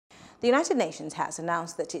The United Nations has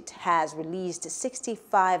announced that it has released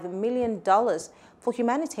 $65 million for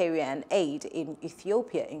humanitarian aid in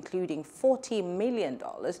Ethiopia, including $40 million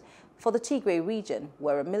for the Tigray region,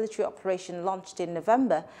 where a military operation launched in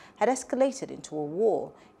November had escalated into a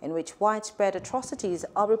war in which widespread atrocities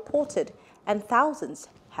are reported and thousands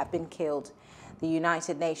have been killed. The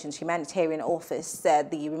United Nations Humanitarian Office said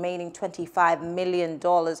the remaining $25 million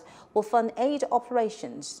will fund aid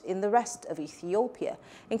operations in the rest of Ethiopia,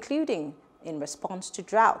 including in response to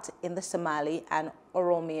drought in the Somali and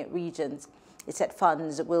Oromia regions. It said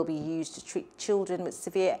funds will be used to treat children with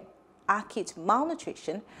severe acute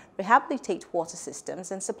malnutrition, rehabilitate water systems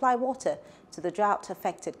and supply water to the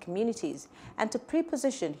drought-affected communities, and to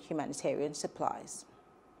pre-position humanitarian supplies.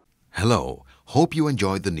 Hello, hope you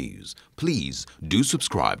enjoyed the news. Please do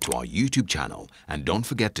subscribe to our YouTube channel and don't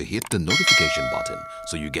forget to hit the notification button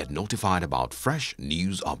so you get notified about fresh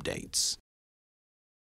news updates.